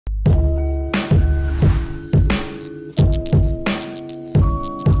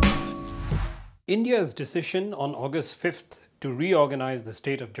India's decision on August 5th to reorganize the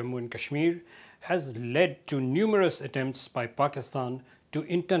state of Jammu and Kashmir has led to numerous attempts by Pakistan to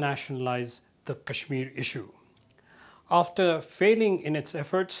internationalize the Kashmir issue. After failing in its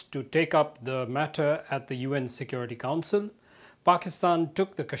efforts to take up the matter at the UN Security Council, Pakistan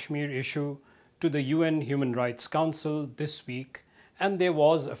took the Kashmir issue to the UN Human Rights Council this week, and there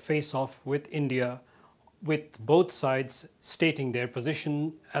was a face-off with India, with both sides stating their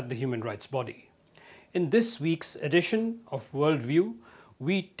position at the human rights body. In this week's edition of Worldview,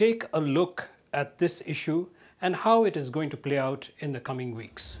 we take a look at this issue and how it is going to play out in the coming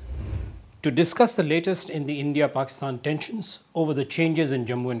weeks. To discuss the latest in the India-Pakistan tensions over the changes in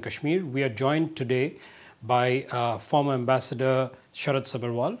Jammu and Kashmir, we are joined today by former Ambassador Sharat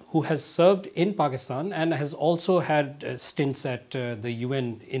Sabharwal, who has served in Pakistan and has also had stints at the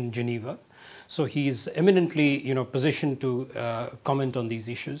UN in Geneva. So he is eminently, positioned to comment on these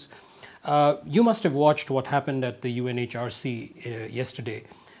issues. You must have watched what happened at the UNHRC yesterday.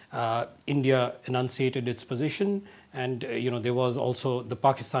 India enunciated its position, and there was also the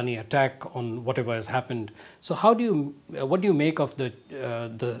Pakistani attack on whatever has happened. So what do you make of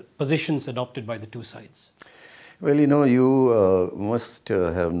the positions adopted by the two sides? Well, you must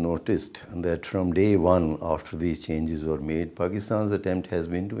have noticed that from day one after these changes were made, Pakistan's attempt has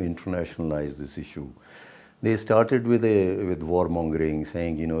been to internationalize this issue. They started with warmongering,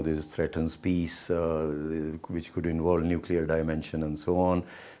 saying, this threatens peace, which could involve nuclear dimension and so on.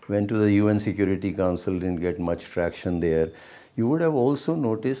 Went to the UN Security Council, didn't get much traction there. You would have also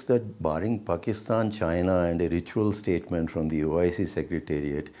noticed that barring Pakistan, China, and a ritual statement from the OIC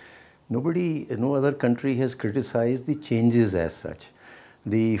Secretariat, no other country has criticized the changes as such.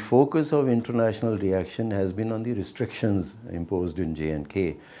 The focus of international reaction has been on the restrictions imposed in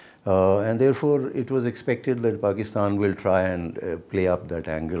J&K. And therefore, it was expected that Pakistan will try and play up that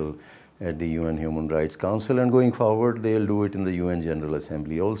angle at the UN Human Rights Council, and going forward, they'll do it in the UN General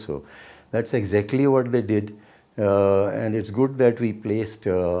Assembly also. That's exactly what they did, and it's good that we placed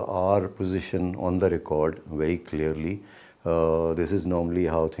our position on the record very clearly. This is normally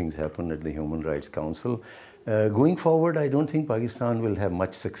how things happen at the Human Rights Council. Going forward, I don't think Pakistan will have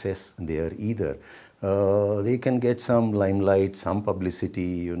much success there either. They can get some limelight, some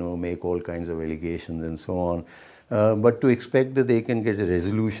publicity, make all kinds of allegations and so on. But to expect that they can get a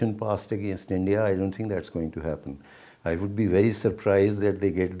resolution passed against India, I don't think that's going to happen. I would be very surprised that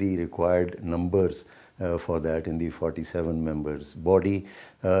they get the required numbers for that in the 47 members body.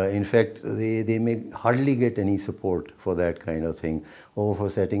 In fact, they may hardly get any support for that kind of thing, or for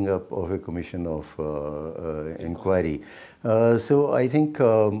setting up of a commission of inquiry. So I think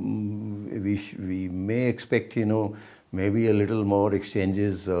we may expect, maybe a little more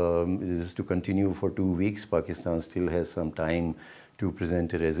exchanges is to continue for 2 weeks. Pakistan still has some time to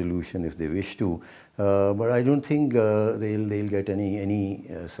present a resolution if they wish to, but I don't think they'll get any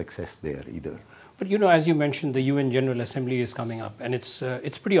success there either. But as you mentioned, the UN General Assembly is coming up, and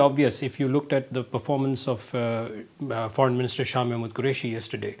it's pretty obvious if you looked at the performance of Foreign Minister Shah Mahmood Qureshi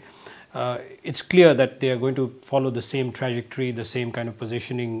yesterday. It's clear that they are going to follow the same trajectory, the same kind of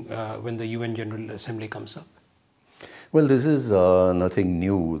positioning when the UN General Assembly comes up. Well, this is nothing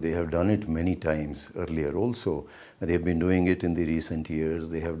new. They have done it many times earlier also. They have been doing it in the recent years.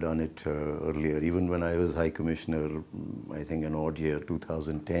 They have done it earlier. Even when I was High Commissioner, I think an odd year,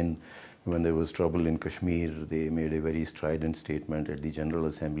 2010, when there was trouble in Kashmir, they made a very strident statement at the General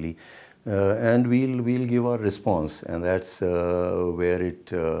Assembly. And we'll give our response, and that's where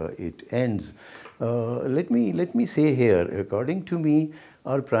it ends. Let me say here, according to me,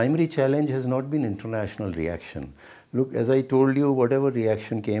 our primary challenge has not been international reaction. Look, as I told you, whatever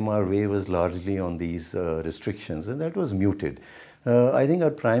reaction came our way was largely on these restrictions, and that was muted. I think our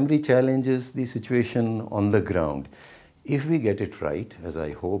primary challenge is the situation on the ground. If we get it right, as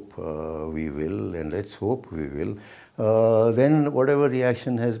I hope we will, and let's hope we will, then whatever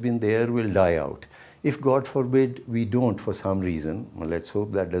reaction has been there will die out. If, God forbid, we don't for some reason, well, let's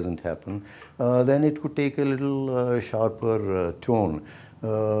hope that doesn't happen, then it could take a little sharper tone.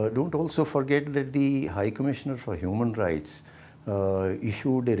 Don't also forget that the High Commissioner for Human Rights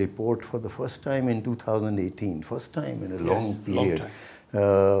issued a report for the first time in 2018, first time in a long period,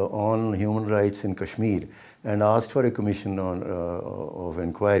 on human rights in Kashmir, and asked for a commission of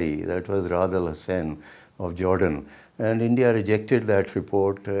inquiry. That was Raad al-Hussein of Jordan. And India rejected that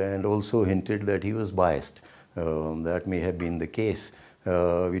report and also hinted that he was biased. That may have been the case.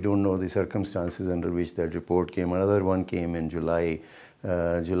 We don't know the circumstances under which that report came. Another one came in July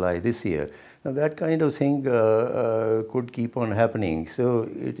July this year. Now that kind of thing could keep on happening. So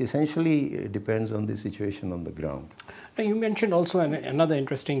it essentially depends on the situation on the ground. Now you mentioned also another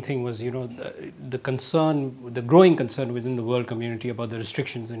interesting thing was, the concern, the growing concern within the world community about the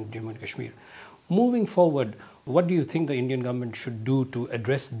restrictions in Jammu and Kashmir. Moving forward, what do you think the Indian government should do to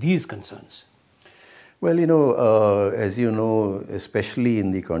address these concerns? Well, as you know, especially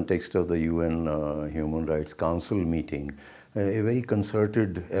in the context of the UN Human Rights Council meeting, a very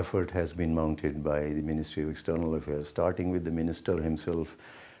concerted effort has been mounted by the Ministry of External Affairs, starting with the minister himself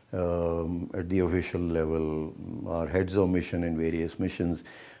at the official level, our heads of mission in various missions,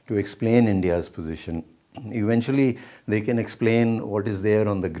 to explain India's position. Eventually, they can explain what is there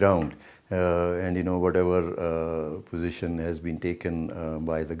on the ground. And whatever position has been taken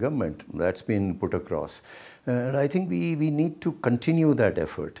by the government, that's been put across. And I think we need to continue that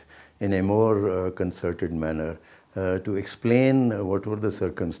effort in a more concerted manner to explain what were the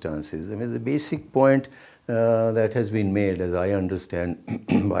circumstances. I mean, the basic point that has been made, as I understand,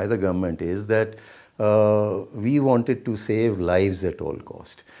 by the government is that we wanted to save lives at all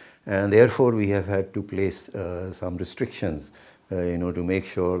cost. And therefore, we have had to place some restrictions to make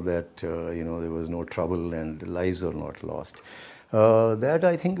sure that, there was no trouble and lives are not lost. That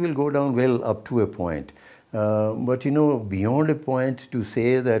I think will go down well up to a point. But, beyond a point, to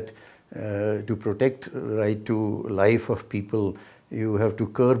say that to protect right to life of people, you have to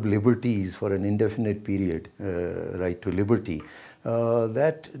curb liberties for an indefinite period, right to liberty.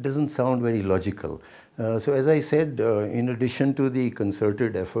 That doesn't sound very logical. So as I said, in addition to the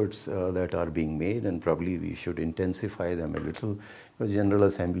concerted efforts that are being made, and probably we should intensify them a little, because General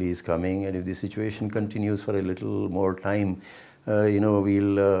Assembly is coming, and if the situation continues for a little more time,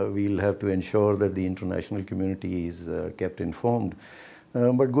 we'll have to ensure that the international community is kept informed.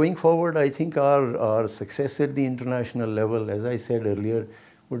 But going forward, I think our success at the international level, as I said earlier,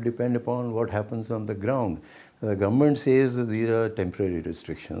 would depend upon what happens on the ground. The government says that these are temporary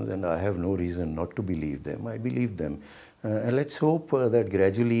restrictions, and I have no reason not to believe them. I believe them. And let's hope that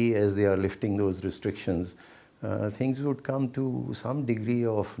gradually, as they are lifting those restrictions, things would come to some degree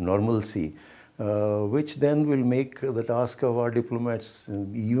of normalcy, which then will make the task of our diplomats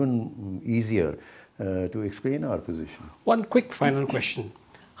even easier to explain our position. One quick final question.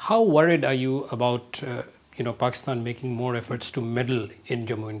 How worried are you about Pakistan making more efforts to meddle in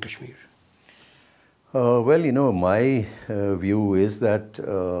Jammu and Kashmir? Well, my view is that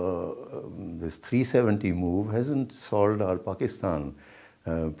this 370 move hasn't solved our Pakistan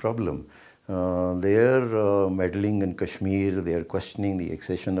problem. They're meddling in Kashmir, they're questioning the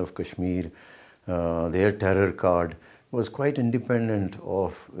accession of Kashmir, their terror card was quite independent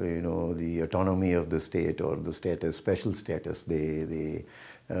of the autonomy of the state or the status, special status the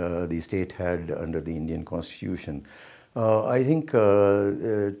state had under the Indian Constitution. I think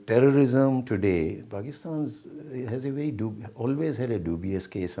terrorism today, Pakistan has always had a dubious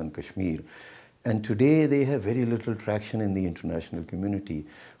case on Kashmir. And today they have very little traction in the international community.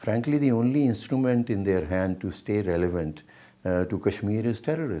 Frankly, the only instrument in their hand to stay relevant to Kashmir is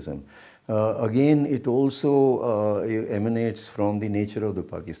terrorism. Again, it also emanates from the nature of the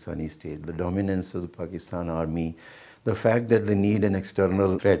Pakistani state, the dominance of the Pakistan army, the fact that they need an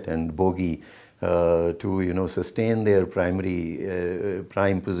external threat and bogey to sustain their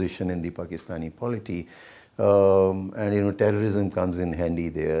prime position in the Pakistani polity. And terrorism comes in handy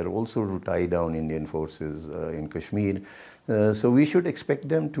there, also to tie down Indian forces in Kashmir. So we should expect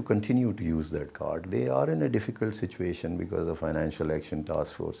them to continue to use that card. They are in a difficult situation because of financial action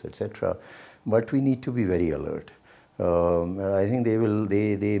task force, etc. But we need to be very alert. And I think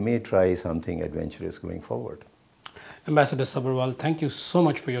they may try something adventurous going forward. Ambassador Sabharwal, thank you so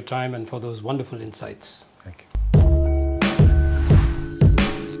much for your time and for those wonderful insights.